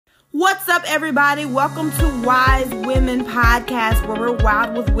What's up, everybody? Welcome to Wise Women Podcast, where we're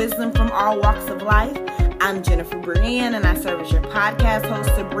wild with wisdom from all walks of life. I'm Jennifer Brienne, and I serve as your podcast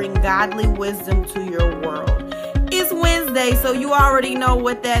host to bring godly wisdom to your world. It's Wednesday, so you already know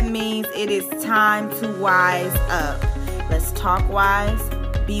what that means. It is time to wise up. Let's talk wise,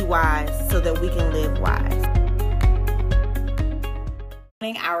 be wise, so that we can live wise.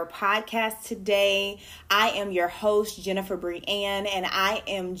 Our podcast today. I am your host, Jennifer Brienne, and I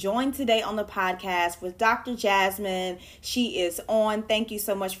am joined today on the podcast with Dr. Jasmine. She is on. Thank you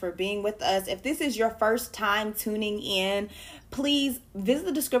so much for being with us. If this is your first time tuning in, please visit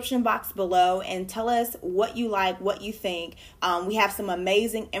the description box below and tell us what you like, what you think. We have some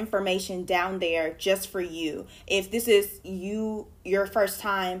amazing information down there just for you. If this is your first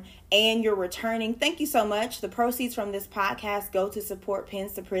time and you're returning, thank you so much. The proceeds from this podcast go to support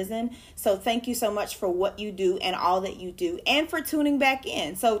Pens to Prison. So thank you so much for what you do and all that you do and for tuning back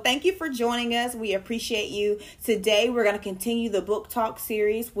in. So thank you for joining us. We appreciate you. Today, we're going to continue the book talk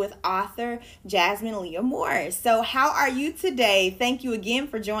series with author Jasmine Leah Morris. So how are you today? Thank you again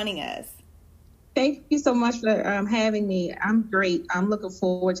for joining us. Thank you so much for having me. I'm great. I'm looking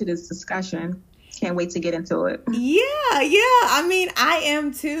forward to this discussion. Can't wait to get into it. Yeah. I mean, I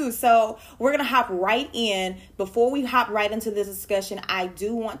am too. So we're going to hop right in. Before we hop right into this discussion, I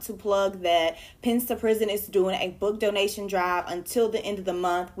do want to plug that Pens to Prison is doing a book donation drive until the end of the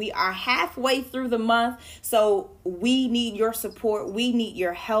month. We are halfway through the month, so we need your support. We need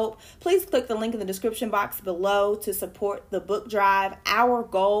your help. Please click the link in the description box below to support the book drive. Our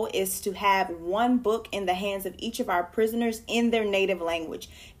goal is to have one book in the hands of each of our prisoners in their native language.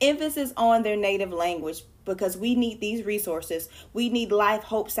 Emphasis on their native language, because we need these resources. We need life,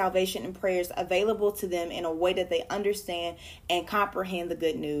 hope, salvation, and prayers available to them in a way that they understand and comprehend the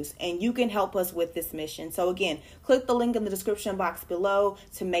good news. And you can help us with this mission. So again, click the link in the description box below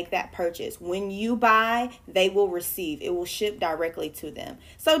to make that purchase. When you buy, they will receive. It will ship directly to them.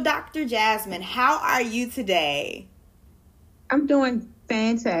 So Dr. Jasmine, how are you today? I'm doing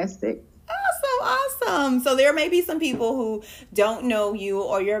fantastic. Awesome. So there may be some people who don't know you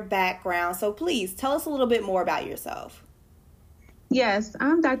or your background. So please tell us a little bit more about yourself. Yes,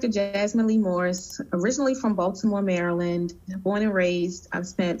 I'm Dr. Jasmine Lee Morris, originally from Baltimore, Maryland, born and raised. I've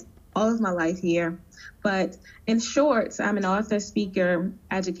spent all of my life here. But in short, I'm an author, speaker,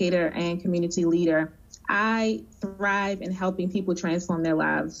 educator, and community leader. I thrive in helping people transform their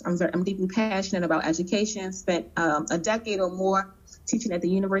lives. I'm deeply passionate about education, spent a decade or more teaching at the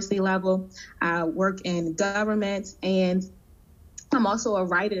university level. I work in government, and I'm also a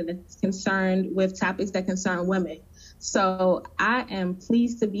writer that's concerned with topics that concern women. So I am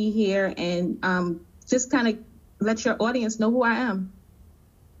pleased to be here and just kind of let your audience know who I am.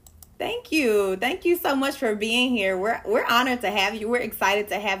 Thank you. Thank you so much for being here. We're honored to have you. We're excited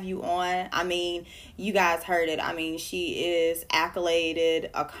to have you on. I mean, you guys heard it. I mean, she is accoladed,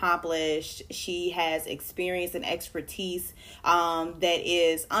 accomplished. She has experience and expertise that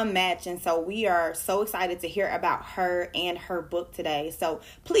is unmatched. And so we are so excited to hear about her and her book today. So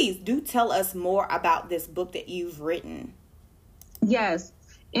please do tell us more about this book that you've written. Yes.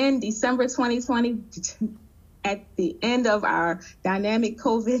 In December 2020, at the end of our dynamic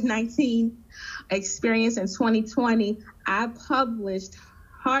COVID-19 experience in 2020, I published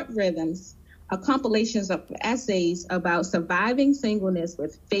Heart Rhythms, a compilation of essays about surviving singleness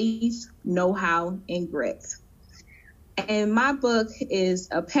with faith, know-how, and grit. And my book is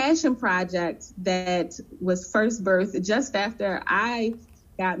a passion project that was first birthed just after I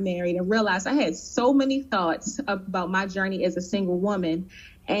got married and realized I had so many thoughts about my journey as a single woman.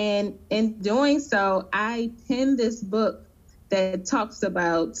 And in doing so, I penned this book that talks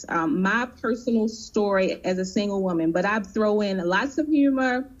about my personal story as a single woman. But I throw in lots of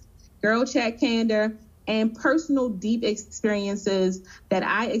humor, girl chat candor, and personal deep experiences that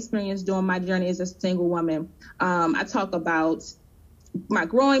I experienced during my journey as a single woman. I talk about my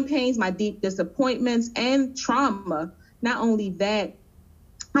growing pains, my deep disappointments, and trauma. Not only that,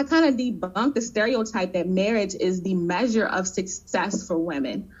 I kind of debunk the stereotype that marriage is the measure of success for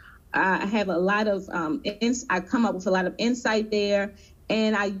women. I have a lot of, I come up with a lot of insight there,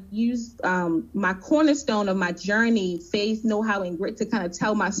 and I use my cornerstone of my journey, faith, know-how, and grit to kind of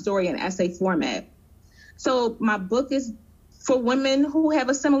tell my story in essay format. So my book is for women who have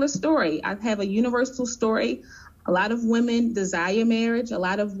a similar story. I have a universal story. A lot of women desire marriage. A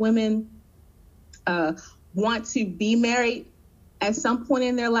lot of women want to be married at some point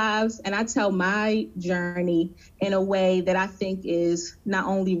in their lives. And I tell my journey in a way that I think is not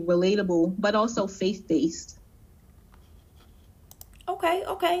only relatable, but also faith-based.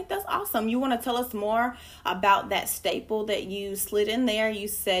 Okay, that's awesome. You want to tell us more about that staple that you slid in there? You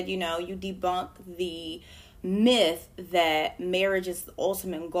said, you debunk the myth that marriage is the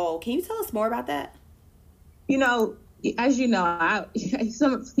ultimate goal. Can you tell us more about that? As you know,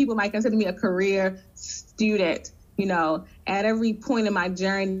 some people might consider me a career student. At every point in my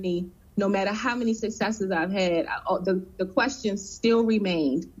journey, no matter how many successes I've had, the question still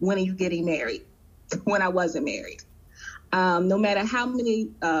remained, when are you getting married? When I wasn't married. No matter how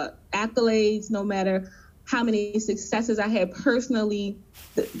many accolades, no matter how many successes I had personally,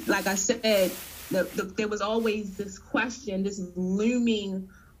 like I said, there was always this question, this looming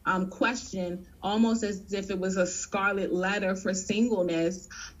question, almost as if it was a scarlet letter for singleness,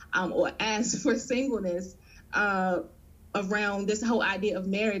 or as for singleness, around this whole idea of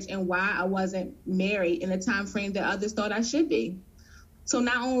marriage and why I wasn't married in the time frame that others thought I should be. So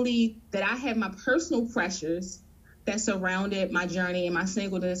not only that I had my personal pressures that surrounded my journey and my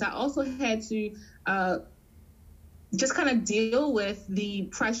singleness, I also had to just kind of deal with the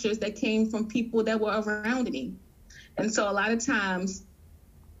pressures that came from people that were around me. And so a lot of times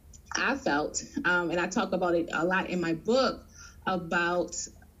I felt, and I talk about it a lot in my book, about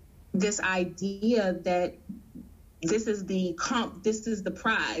this idea that this is the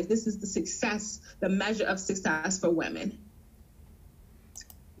prize, this is the success, the measure of success for women.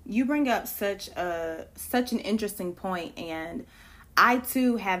 You bring up such an interesting point, and I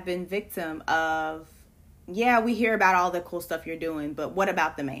too have been victim of, we hear about all the cool stuff you're doing, but what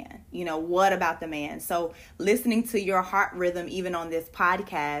about the man? What about the man? So listening to your heart rhythm, even on this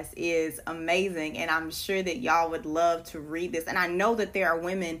podcast, is amazing, and I'm sure that y'all would love to read this. And I know that there are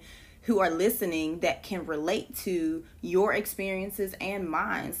women who are listening that can relate to your experiences and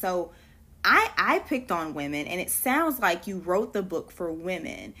mine. So I picked on women, and it sounds like you wrote the book for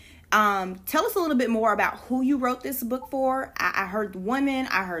women. Tell us a little bit more about who you wrote this book for. I heard women,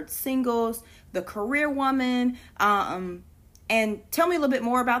 I heard singles, the career woman, and tell me a little bit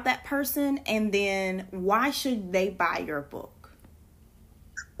more about that person, and then why should they buy your book?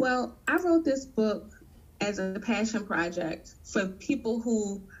 Well, I wrote this book as a passion project for people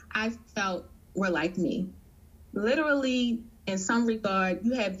who I felt were like me. Literally, in some regard,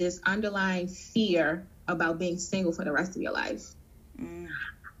 you have this underlying fear about being single for the rest of your life.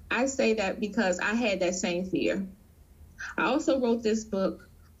 I say that because I had that same fear. I also wrote this book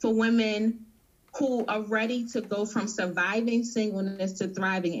for women who are ready to go from surviving singleness to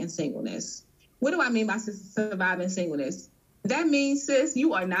thriving in singleness. What do I mean by surviving singleness? That means, sis,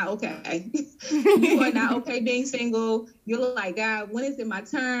 you are not okay. You are not okay being single. You're like, God, when is it my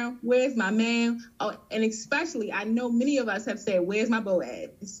turn? Where's my man? Oh, and especially, I know many of us have said, where's my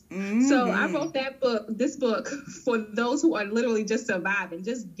Boaz? Mm-hmm. So I wrote this book for those who are literally just surviving,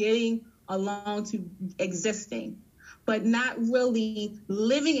 just getting along to existing, but not really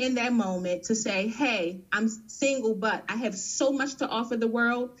living in that moment to say, hey, I'm single, but I have so much to offer the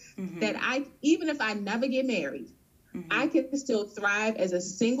world that even if I never get married, I can still thrive as a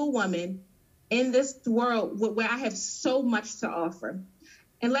single woman in this world where I have so much to offer.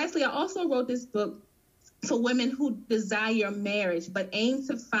 And lastly, I also wrote this book for women who desire marriage but aim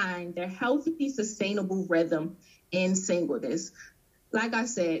to find their healthy, sustainable rhythm in singleness. Like I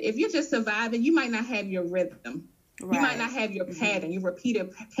said, if you're just surviving, you might not have your rhythm. Right. You might not have your pattern, your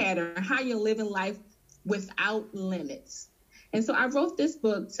repeated pattern, how you're living life without limits. And so I wrote this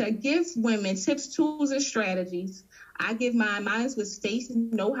book to give women tips, tools, and strategies. I give mine with faith,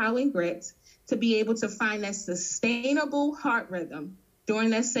 know-how, and grit to be able to find that sustainable heart rhythm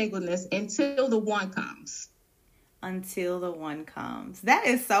during that singleness until the one comes. Until the one comes. That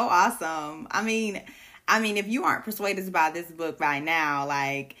is so awesome. I mean, if you aren't persuaded by this book by now,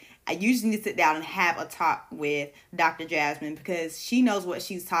 like, I usually need to sit down and have a talk with Dr. Jasmine because she knows what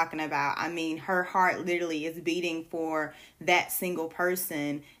she's talking about. I mean, her heart literally is beating for that single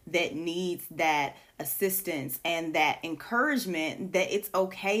person that needs that assistance and that encouragement that it's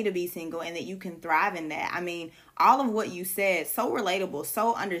okay to be single and that you can thrive in that. I mean, all of what you said, so relatable,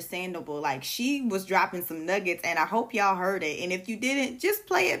 so understandable. Like, she was dropping some nuggets, and I hope y'all heard it. And if you didn't, just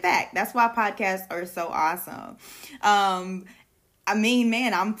play it back. That's why podcasts are so awesome. I mean,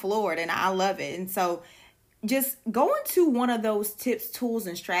 man, I'm floored and I love it. And so just go into one of those tips, tools,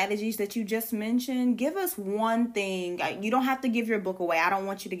 and strategies that you just mentioned. Give us one thing. You don't have to give your book away. I don't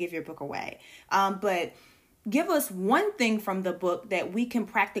want you to give your book away. But give us one thing from the book that we can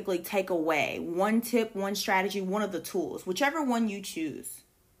practically take away. One tip, one strategy, one of the tools, whichever one you choose.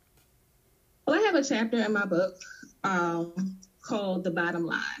 Well, I have a chapter in my book called The Bottom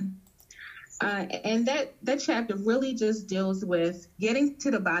Line. And that chapter really just deals with getting to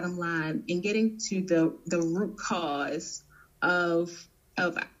the bottom line and getting to the root cause of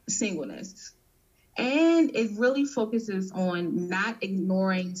singleness. And it really focuses on not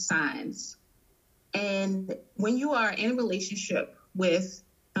ignoring signs. And when you are in a relationship with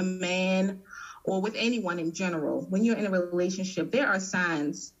a man or with anyone in general, when you're in a relationship, there are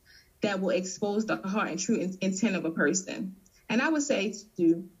signs that will expose the heart and true intent of a person. And I would say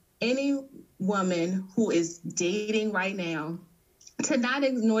to any woman who is dating right now to not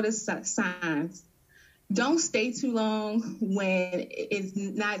ignore the signs. Don't stay too long when it's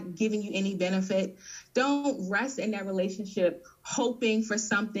not giving you any benefit. Don't rest in that relationship hoping for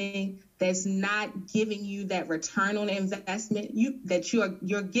something that's not giving you that return on investment.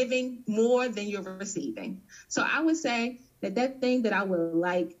 You're giving more than you're receiving. So I would say that thing that I would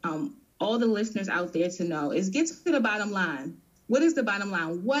like all the listeners out there to know is get to the bottom line. What is the bottom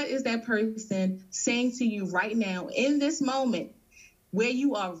line? What is that person saying to you right now in this moment where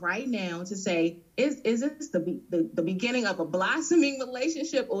you are right now to say, is this the beginning of a blossoming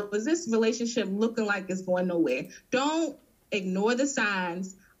relationship, or is this relationship looking like it's going nowhere? Don't ignore the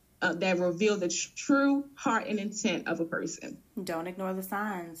signs that reveal the true heart and intent of a person. Don't ignore the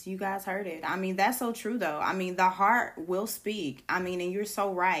signs. You guys heard it. I mean, that's so true, though. I mean, the heart will speak. I mean, and you're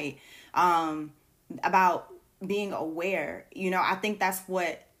so right about being aware. You know, I think that's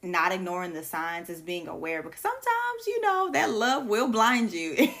what not ignoring the signs is, being aware, because sometimes, you know, that love will blind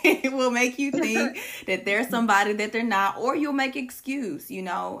you. It will make you think that there's somebody that they're not, or you'll make excuse, you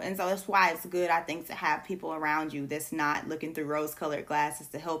know. And so that's why it's good, I think, to have people around you that's not looking through rose-colored glasses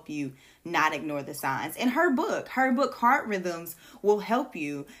to help you not ignore the signs. And her book, Heart Rhythms, will help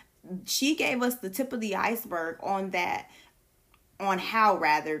you. She gave us the tip of the iceberg on that, on how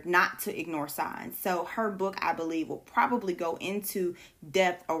rather not to ignore signs. So her book, I believe, will probably go into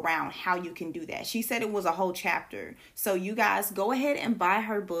depth around how you can do that. She said it was a whole chapter. So you guys go ahead and buy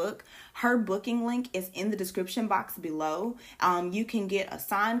her book. Her booking link is in the description box below. You can get a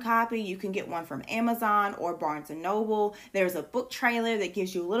signed copy. You can get one from Amazon or Barnes & Noble. There's a book trailer that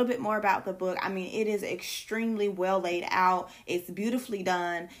gives you a little bit more about the book. I mean, it is extremely well laid out. It's beautifully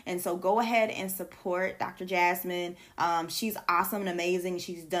done. And so go ahead and support Dr. Jasmine. She's awesome and amazing.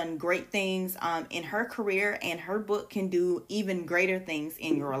 She's done great things in her career, and her book can do even greater things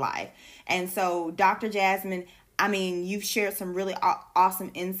in your life. And so, Dr. Jasmine, I mean, you've shared some really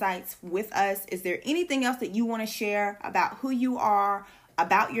awesome insights with us. Is there anything else that you want to share about who you are,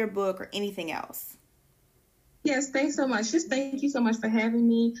 about your book, or anything else? Yes, thanks so much. Just thank you so much for having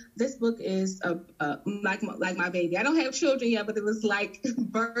me. This book is like my baby. I don't have children yet, but it was like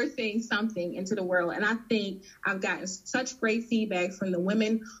birthing something into the world. And I think I've gotten such great feedback from the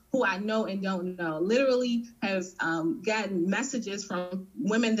women who I know and don't know. Literally have gotten messages from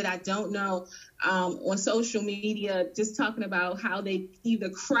women that I don't know on social media, just talking about how they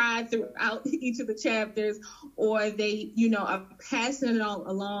either cried throughout each of the chapters, or they, you know, are passing it all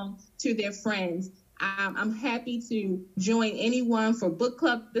along to their friends. I'm happy to join anyone for book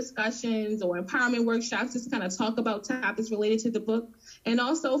club discussions or empowerment workshops, just to kind of talk about topics related to the book. And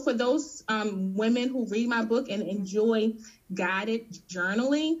also for those women who read my book and enjoy guided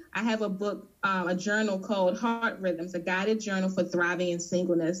journaling, I have a book, a journal called Heart Rhythms, a guided journal for thriving in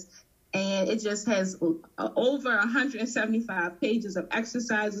singleness. And it just has over 175 pages of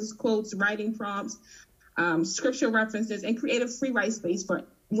exercises, quotes, writing prompts, scripture references, and creative free write space for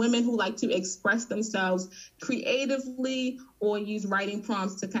women who like to express themselves creatively or use writing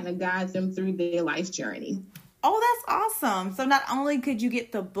prompts to kind of guide them through their life journey. Oh, that's awesome. So not only could you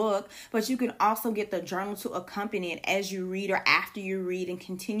get the book, but you can also get the journal to accompany it as you read or after you read, and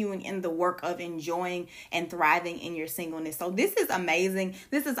continuing in the work of enjoying and thriving in your singleness. So this is amazing.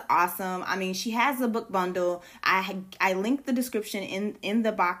 This is awesome. I mean, she has a book bundle. I linked the description in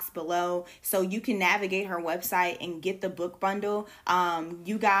the box below, so you can navigate her website and get the book bundle.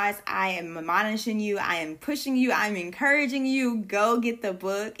 You guys, I am admonishing you. I am pushing you. I'm encouraging you. Go get the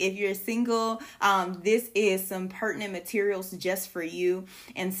book. If you're single, this is some pertinent materials just for you.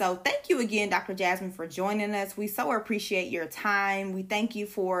 And so thank you again, Dr. Jasmine, for joining us. We so appreciate your time. We thank you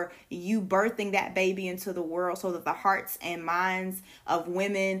for you birthing that baby into the world so that the hearts and minds of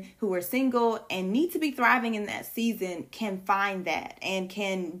women who are single and need to be thriving in that season can find that and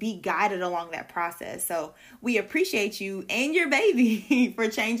can be guided along that process. So we appreciate you and your baby for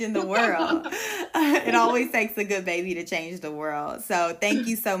changing the world. It always takes a good baby to change the world. So thank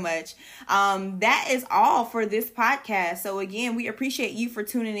you so much. That is all for this podcast. So again, we appreciate you for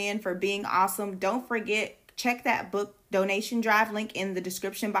tuning in, for being awesome. Don't forget, check that book donation drive link in the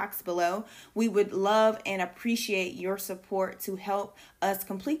description box below. We would love and appreciate your support to help us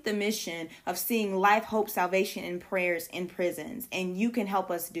complete the mission of seeing life, hope, salvation, and prayers in prisons. And you can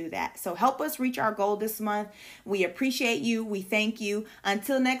help us do that. So help us reach our goal this month. We appreciate you. We thank you.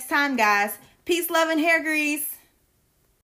 Until next time, guys. Peace, love, and hair grease.